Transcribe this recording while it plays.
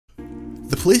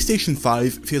PlayStation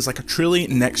 5 feels like a truly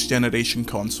next generation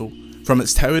console. From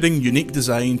its towering, unique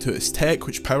design to its tech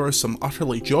which powers some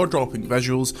utterly jaw-dropping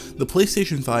visuals, the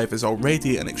PlayStation 5 is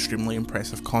already an extremely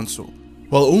impressive console.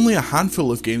 While only a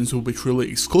handful of games will be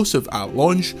truly exclusive at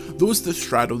launch, those that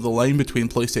straddle the line between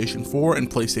PlayStation 4 and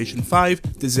PlayStation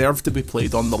 5 deserve to be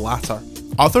played on the latter.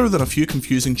 Other than a few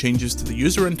confusing changes to the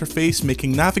user interface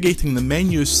making navigating the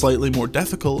menus slightly more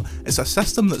difficult, it's a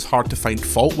system that's hard to find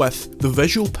fault with. The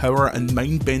visual power and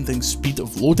mind-bending speed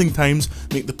of loading times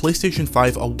make the PlayStation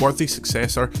 5 a worthy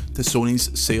successor to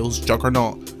Sony's sales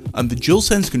juggernaut, and the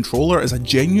DualSense controller is a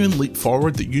genuine leap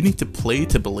forward that you need to play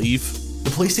to believe. The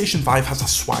PlayStation 5 has a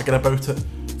swagger about it.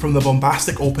 From the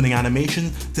bombastic opening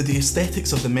animation to the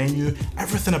aesthetics of the menu,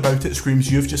 everything about it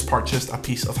screams you've just purchased a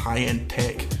piece of high-end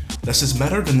tech. This is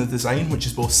mirrored in the design, which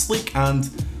is both sleek and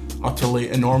utterly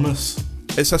enormous.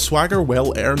 It's a swagger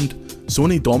well earned.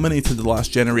 Sony dominated the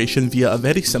last generation via a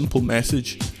very simple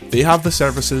message. They have the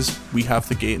services, we have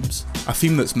the games. A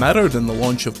theme that's mirrored in the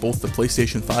launch of both the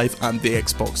PlayStation 5 and the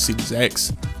Xbox Series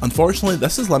X. Unfortunately,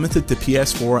 this is limited to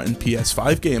PS4 and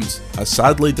PS5 games, as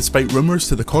sadly, despite rumours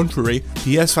to the contrary,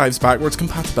 PS5's backwards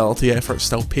compatibility efforts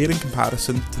still pale in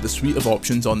comparison to the suite of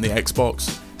options on the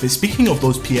Xbox. But speaking of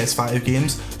those PS5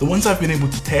 games, the ones I've been able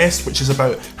to test, which is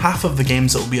about half of the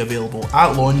games that will be available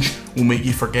at launch, will make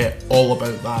you forget all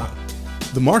about that.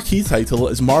 The marquee title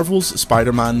is Marvel's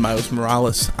Spider-Man Miles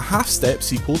Morales, a half-step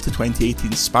sequel to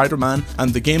 2018's Spider-Man,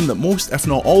 and the game that most, if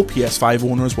not all,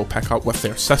 PS5 owners will pick up with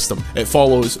their system. It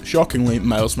follows, shockingly,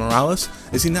 Miles Morales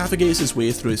as he navigates his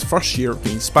way through his first year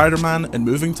being Spider-Man and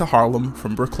moving to Harlem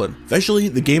from Brooklyn. Visually,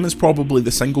 the game is probably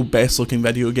the single best looking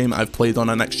video game I've played on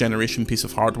a next generation piece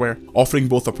of hardware, offering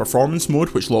both a performance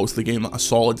mode which locks the game at a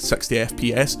solid 60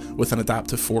 FPS with an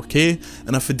adaptive 4K,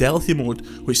 and a fidelity mode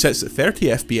which sits at 30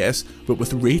 FPS but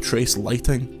with ray trace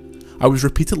lighting. I was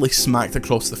repeatedly smacked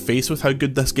across the face with how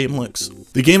good this game looks.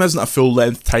 The game isn't a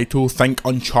full-length title, think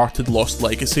Uncharted Lost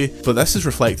Legacy, but this is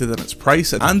reflected in its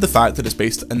price and the fact that it's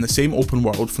based in the same open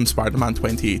world from Spider-Man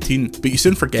 2018. But you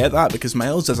soon forget that because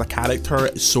Miles as a character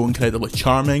is so incredibly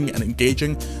charming and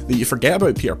engaging that you forget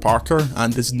about Peter Parker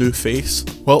and his new face.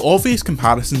 While obvious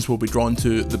comparisons will be drawn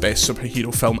to the best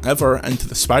superhero film ever and to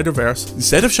the Spider-Verse,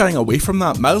 instead of shying away from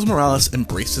that, Miles Morales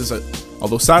embraces it.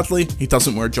 Although sadly, he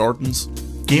doesn't wear Jordans.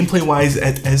 Gameplay wise,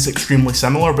 it is extremely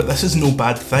similar, but this is no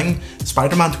bad thing.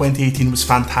 Spider-Man 2018 was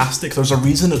fantastic. There's a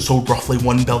reason it sold roughly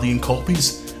 1 billion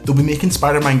copies. They'll be making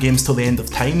Spider-Man games till the end of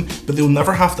time, but they'll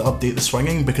never have to update the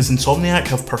swinging because Insomniac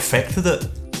have perfected it.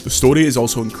 The story is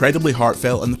also incredibly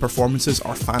heartfelt and the performances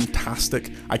are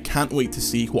fantastic. I can't wait to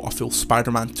see what a full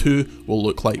Spider-Man 2 will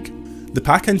look like. The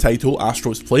pack-in title,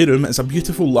 Astro's Playroom, is a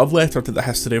beautiful love letter to the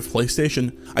history of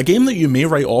PlayStation. A game that you may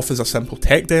write off as a simple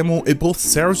tech demo, it both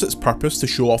serves its purpose to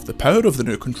show off the power of the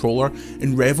new controller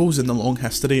and revels in the long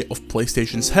history of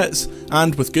PlayStation's hits,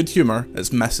 and with good humour,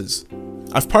 its misses.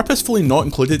 I've purposefully not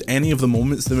included any of the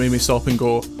moments that made me stop and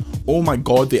go, oh my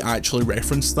god, they actually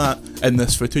referenced that in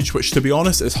this footage, which to be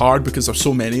honest is hard because there's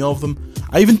so many of them.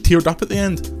 I even teared up at the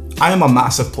end. I am a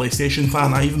massive PlayStation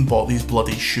fan, I even bought these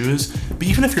bloody shoes, but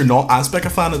even if you're not as big a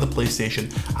fan of the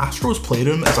PlayStation, Astro's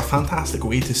Playroom is a fantastic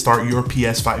way to start your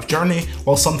PS5 journey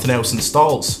while something else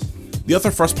installs. The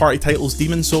other first-party titles,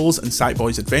 Demon's Souls and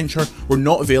Sackboy's Adventure, were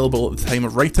not available at the time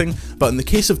of writing, but in the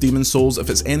case of Demon's Souls, if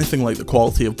it's anything like the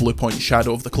quality of Bluepoint's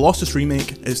Shadow of the Colossus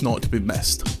remake, it's not to be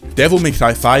missed. Devil May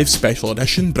Cry 5 Special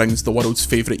Edition brings the world's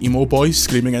favourite emo boys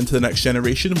screaming into the next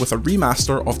generation with a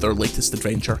remaster of their latest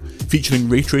adventure. Featuring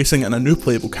ray tracing and a new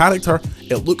playable character,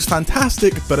 it looks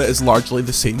fantastic, but it is largely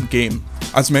the same game.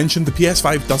 As mentioned, the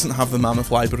PS5 doesn't have the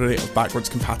mammoth library of backwards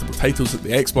compatible titles that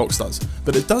the Xbox does,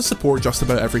 but it does support just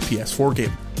about every PS4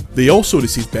 game. They also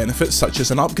receive benefits such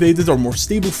as an upgraded or more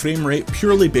stable frame rate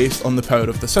purely based on the power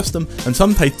of the system, and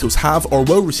some titles have or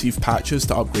will receive patches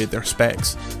to upgrade their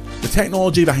specs. The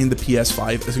technology behind the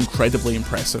PS5 is incredibly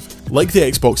impressive. Like the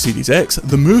Xbox Series X,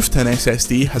 the move to an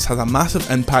SSD has had a massive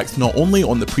impact not only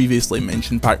on the previously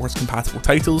mentioned backwards compatible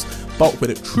titles, but where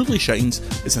it truly shines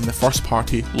is in the first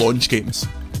party launch games.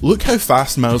 Look how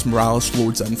fast Miles Morales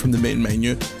loads in from the main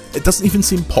menu. It doesn't even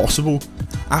seem possible.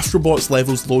 Astrobot's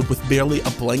levels load with barely a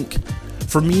blink.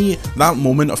 For me, that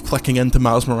moment of clicking into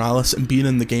Miles Morales and being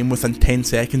in the game within 10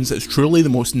 seconds is truly the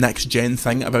most next-gen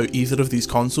thing about either of these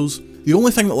consoles. The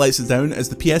only thing that lets it down is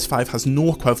the PS5 has no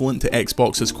equivalent to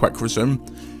Xbox's Quick Resume.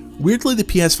 Weirdly, the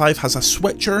PS5 has a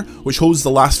switcher, which holds the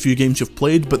last few games you've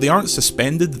played, but they aren't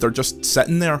suspended, they're just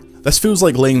sitting there. This feels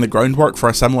like laying the groundwork for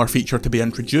a similar feature to be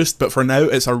introduced, but for now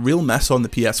it's a real miss on the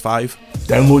PS5.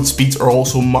 Download speeds are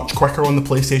also much quicker on the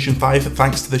PlayStation 5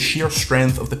 thanks to the sheer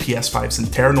strength of the PS5's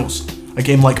internals. A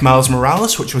game like Miles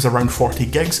Morales, which was around 40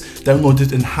 gigs,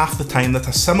 downloaded in half the time that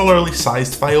a similarly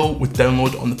sized file would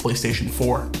download on the PlayStation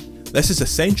 4. This is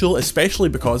essential, especially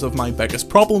because of my biggest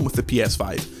problem with the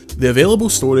PS5. The available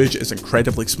storage is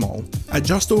incredibly small. At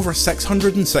just over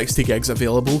 660 gigs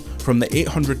available from the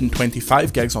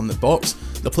 825 gigs on the box,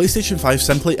 the PlayStation 5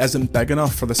 simply isn't big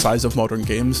enough for the size of modern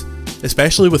games.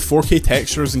 Especially with 4K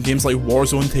textures and games like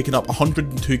Warzone taking up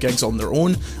 102 gigs on their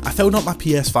own, I filled up my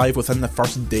PS5 within the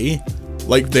first day.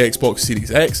 Like the Xbox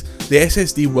Series X, the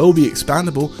SSD will be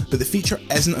expandable, but the feature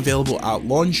isn't available at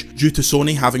launch due to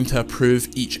Sony having to approve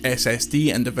each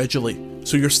SSD individually,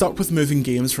 so you're stuck with moving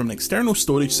games from an external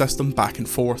storage system back and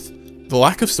forth. The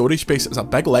lack of storage space is a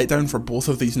big letdown for both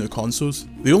of these new consoles.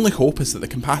 The only hope is that the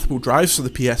compatible drives for the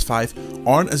PS5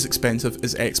 aren't as expensive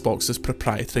as Xbox's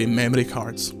proprietary memory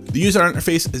cards. The user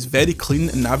interface is very clean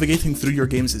and navigating through your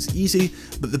games is easy,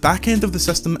 but the back end of the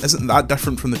system isn't that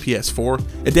different from the PS4.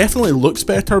 It definitely looks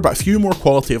better, but a few more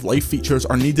quality of life features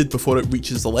are needed before it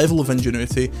reaches the level of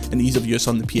ingenuity and ease of use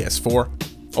on the PS4.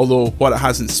 Although what it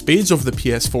has in spades over the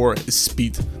PS4 is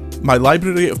speed. My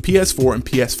library of PS4 and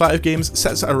PS5 games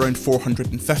sits at around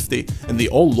 450, and they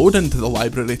all load into the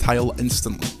library tile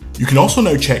instantly. You can also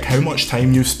now check how much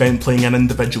time you've spent playing an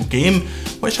individual game,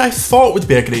 which I thought would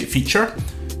be a great feature,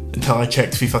 until I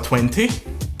checked FIFA 20.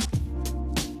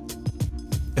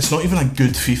 It's not even a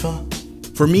good FIFA.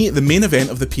 For me, the main event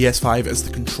of the PS5 is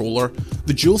the controller.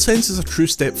 The DualSense is a true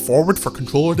step forward for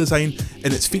controller design,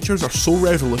 and its features are so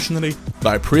revolutionary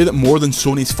that I pray that more than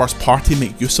Sony's first party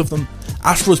make use of them.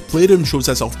 Astro's Playroom shows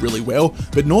itself really well,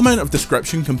 but no amount of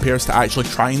description compares to actually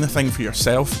trying the thing for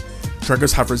yourself.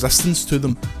 Triggers have resistance to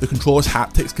them, the controller's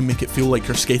haptics can make it feel like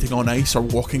you're skating on ice or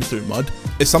walking through mud.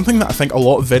 It's something that I think a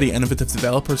lot of very innovative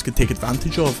developers could take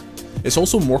advantage of. It's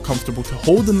also more comfortable to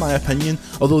hold in my opinion,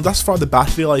 although thus far the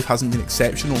battery life hasn't been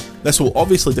exceptional. This will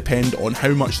obviously depend on how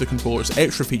much the controller's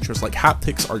extra features like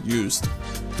haptics are used.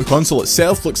 The console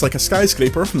itself looks like a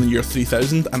skyscraper from the year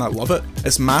 3000 and I love it.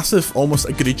 It's massive, almost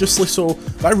egregiously so,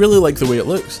 but I really like the way it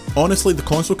looks. Honestly, the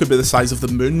console could be the size of the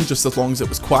moon just as long as it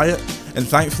was quiet, and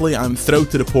thankfully I'm thrilled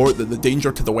to report that the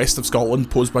danger to the west of Scotland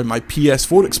posed by my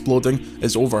PS4 exploding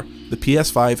is over. The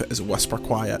PS5 is whisper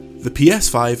quiet. The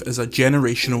PS5 is a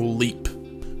generational leap.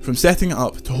 From setting it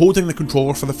up, to holding the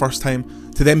controller for the first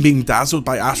time, to then being dazzled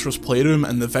by Astro's Playroom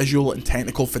and the visual and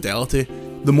technical fidelity.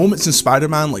 The moments in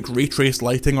Spider-Man like ray traced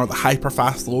lighting or the hyper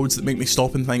fast loads that make me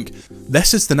stop and think,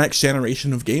 this is the next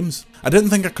generation of games. I didn't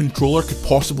think a controller could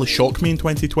possibly shock me in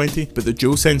 2020, but the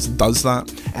DualSense does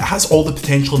that. It has all the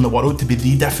potential in the world to be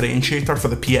the differentiator for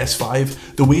the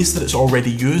PS5. The ways that it's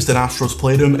already used in Astro's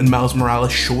Playroom and Miles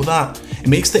Morales show that. It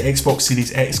makes the Xbox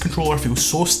Series X controller feel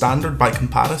so standard by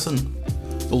comparison.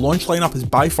 The launch lineup is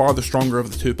by far the stronger of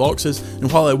the two boxes,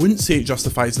 and while I wouldn't say it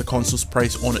justifies the console's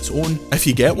price on its own, if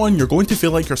you get one, you're going to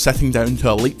feel like you're sitting down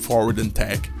to a leap forward in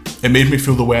tech. It made me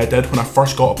feel the way I did when I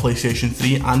first got a PlayStation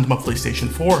 3 and my PlayStation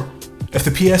 4. If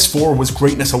the PS4 was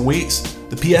greatness awaits,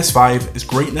 the PS5 is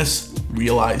greatness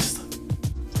realised.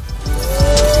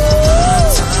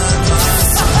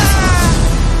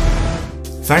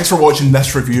 Thanks for watching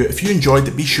this review. If you enjoyed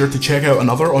it, be sure to check out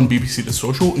another on BBC The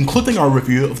Social, including our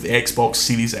review of the Xbox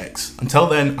Series X. Until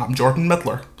then, I'm Jordan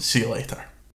Midler. See you later.